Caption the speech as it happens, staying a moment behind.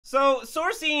So,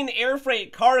 sourcing air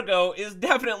freight cargo is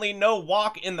definitely no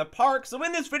walk in the park. So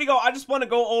in this video, I just want to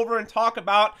go over and talk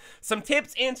about some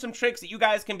tips and some tricks that you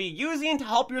guys can be using to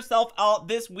help yourself out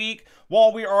this week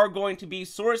while we are going to be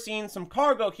sourcing some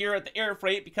cargo here at the air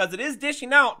freight, because it is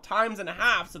dishing out times and a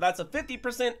half. So that's a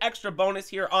 50% extra bonus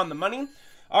here on the money.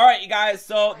 Alright, you guys,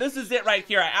 so this is it right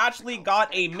here. I actually got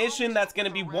a mission that's going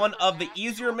to be one of the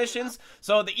easier missions.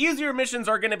 So the easier missions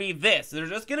are going to be this. They're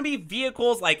just going to be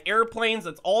vehicles like airplanes.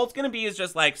 That's all it's going to be, is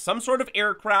just like some sort of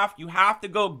aircraft. You have to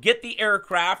go get the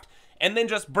aircraft and then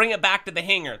just bring it back to the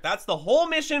hangar. That's the whole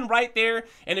mission right there.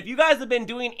 And if you guys have been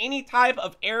doing any type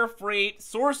of air freight,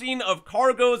 sourcing of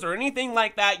cargoes or anything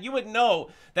like that, you would know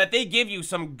that they give you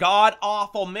some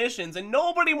god-awful missions. And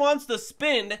nobody wants to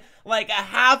spend like a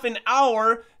half an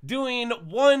hour doing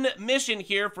one mission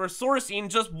here for sourcing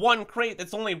just one crate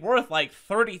that's only worth like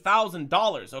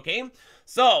 $30,000, okay?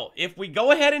 So, if we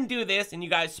go ahead and do this and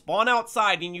you guys spawn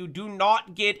outside and you do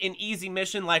not get an easy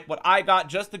mission like what I got,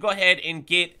 just to go ahead and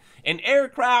get an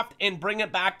aircraft and bring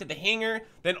it back to the hangar,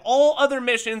 then all other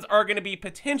missions are going to be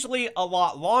potentially a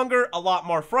lot longer, a lot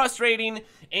more frustrating,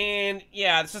 and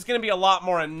yeah, it's just going to be a lot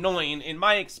more annoying. In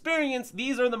my experience,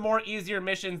 these are the more easier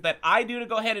missions that I do to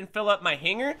go ahead and fill up my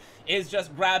hangar, is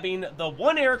just grabbing the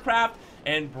one aircraft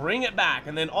and bring it back.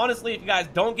 And then honestly, if you guys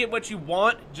don't get what you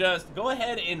want, just go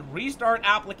ahead and restart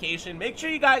application. Make sure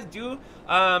you guys do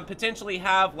potentially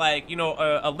have, like, you know,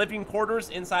 a living quarters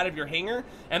inside of your hangar,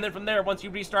 and then from there, once you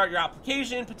restart your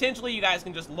application, potentially you guys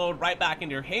can just load right back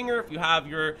into your hangar. If you have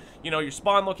your, you know, your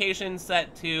spawn location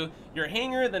set to your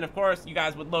hangar, then of course you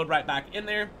guys would load right back in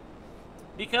there.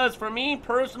 Because for me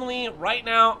personally, right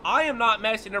now, I am not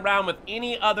messing around with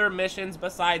any other missions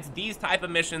besides these type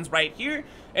of missions right here.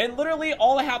 And literally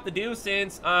all I have to do,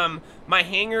 since my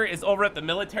hangar is over at the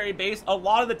military base, a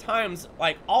lot of the times,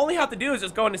 like, all I have to do is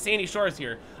just go into Sandy Shores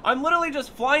here. I'm literally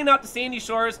just flying out to Sandy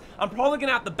Shores. I'm probably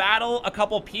gonna have to battle a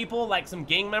couple people, like some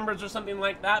gang members or something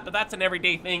like that, but that's an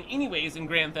everyday thing anyways in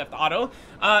Grand Theft Auto.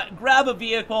 Grab a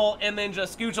vehicle and then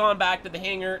just scooch on back to the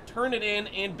hangar, turn it in,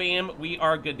 and bam, we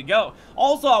are good to go.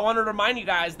 Also, I wanted to remind you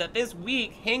guys that this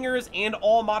week, hangars and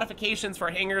all modifications for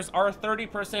hangars are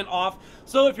 30% off.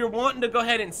 So if you're wanting to go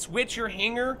ahead and switch your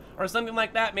hangar or something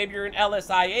like that, maybe you're in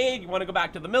LSIA, you want to go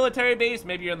back to the military base,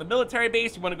 maybe you're in the military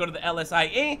base, you want to go to the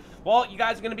LSIA, well, you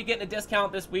guys are going to be getting a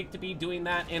discount this week to be doing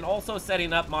that and also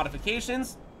setting up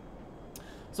modifications.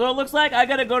 So it looks like I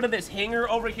gotta go to this hangar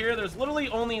over here. There's literally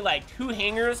only like 2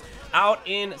 hangars out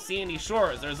in Sandy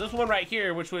Shores. There's this one right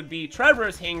here, which would be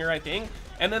Trevor's hangar, I think.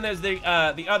 And then there's the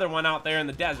other one out there in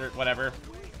the desert, whatever.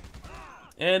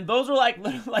 And those are like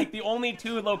the only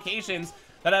 2 locations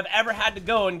that I've ever had to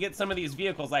go and get some of these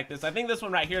vehicles like this. I think this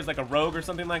one right here is like a Rogue or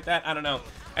something like that. I don't know.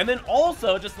 And then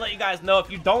also, just to let you guys know, if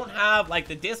you don't have like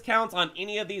the discounts on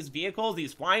any of these vehicles,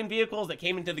 these flying vehicles that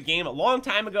came into the game a long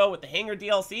time ago with the hangar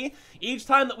DLC, each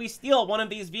time that we steal one of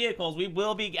these vehicles, we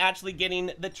will be actually getting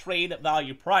the trade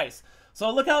value price. So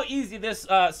look how easy this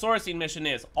sourcing mission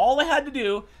is. All I had to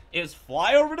do is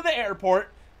fly over to the airport,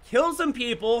 kill some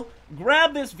people,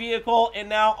 grab this vehicle, and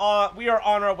now we are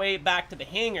on our way back to the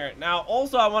hangar. Now,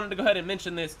 also, I wanted to go ahead and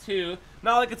mention this too.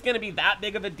 Not like it's going to be that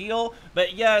big of a deal,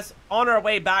 but yes, on our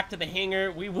way back to the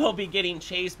hangar, we will be getting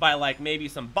chased by like maybe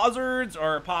some buzzards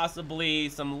or possibly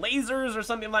some lasers or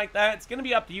something like that. It's going to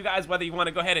be up to you guys whether you want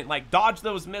to go ahead and like dodge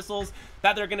those missiles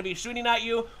that they're going to be shooting at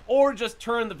you, or just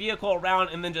turn the vehicle around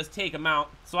and then just take them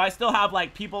out. So I still have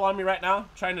like people on me right now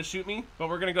trying to shoot me, but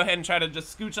we're going to go ahead and try to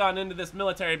just scooch on into this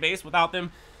military base without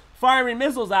them firing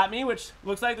missiles at me, which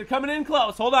looks like they're coming in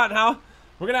close. Hold on, Hal.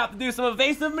 We're gonna have to do some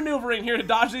evasive maneuvering here to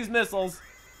dodge these missiles.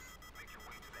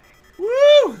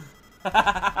 Woo!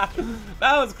 That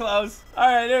was close.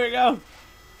 Alright, there we go.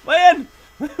 Land!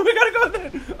 We gotta go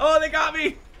there. Oh, they got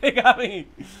me. They got me.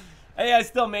 Hey, I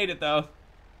still made it, though.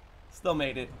 Still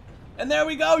made it. And there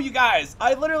we go, you guys.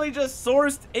 I literally just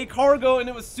sourced a cargo, and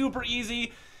it was super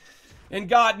easy. And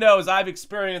God knows I've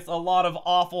experienced a lot of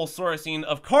awful sourcing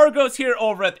of cargoes here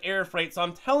over at the air freight. So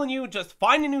I'm telling you, just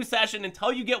find a new session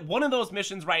until you get one of those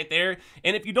missions right there.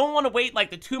 And if you don't want to wait like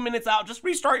the 2 minutes out, just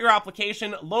restart your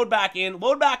application, load back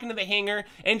into the hangar,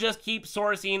 and just keep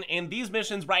sourcing. And these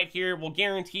missions right here will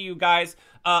guarantee you guys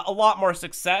a lot more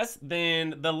success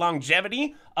than the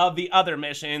longevity of the other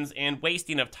missions and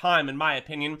wasting of time, in my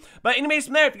opinion. But anyways,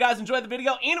 from there, if you guys enjoyed the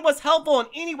video and it was helpful in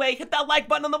any way, hit that like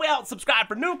button on the way out, subscribe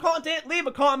for new content, leave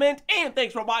a comment, and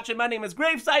thanks for watching. My name is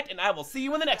GRAVESIGHT, and I will see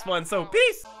you in the next one. So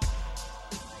peace!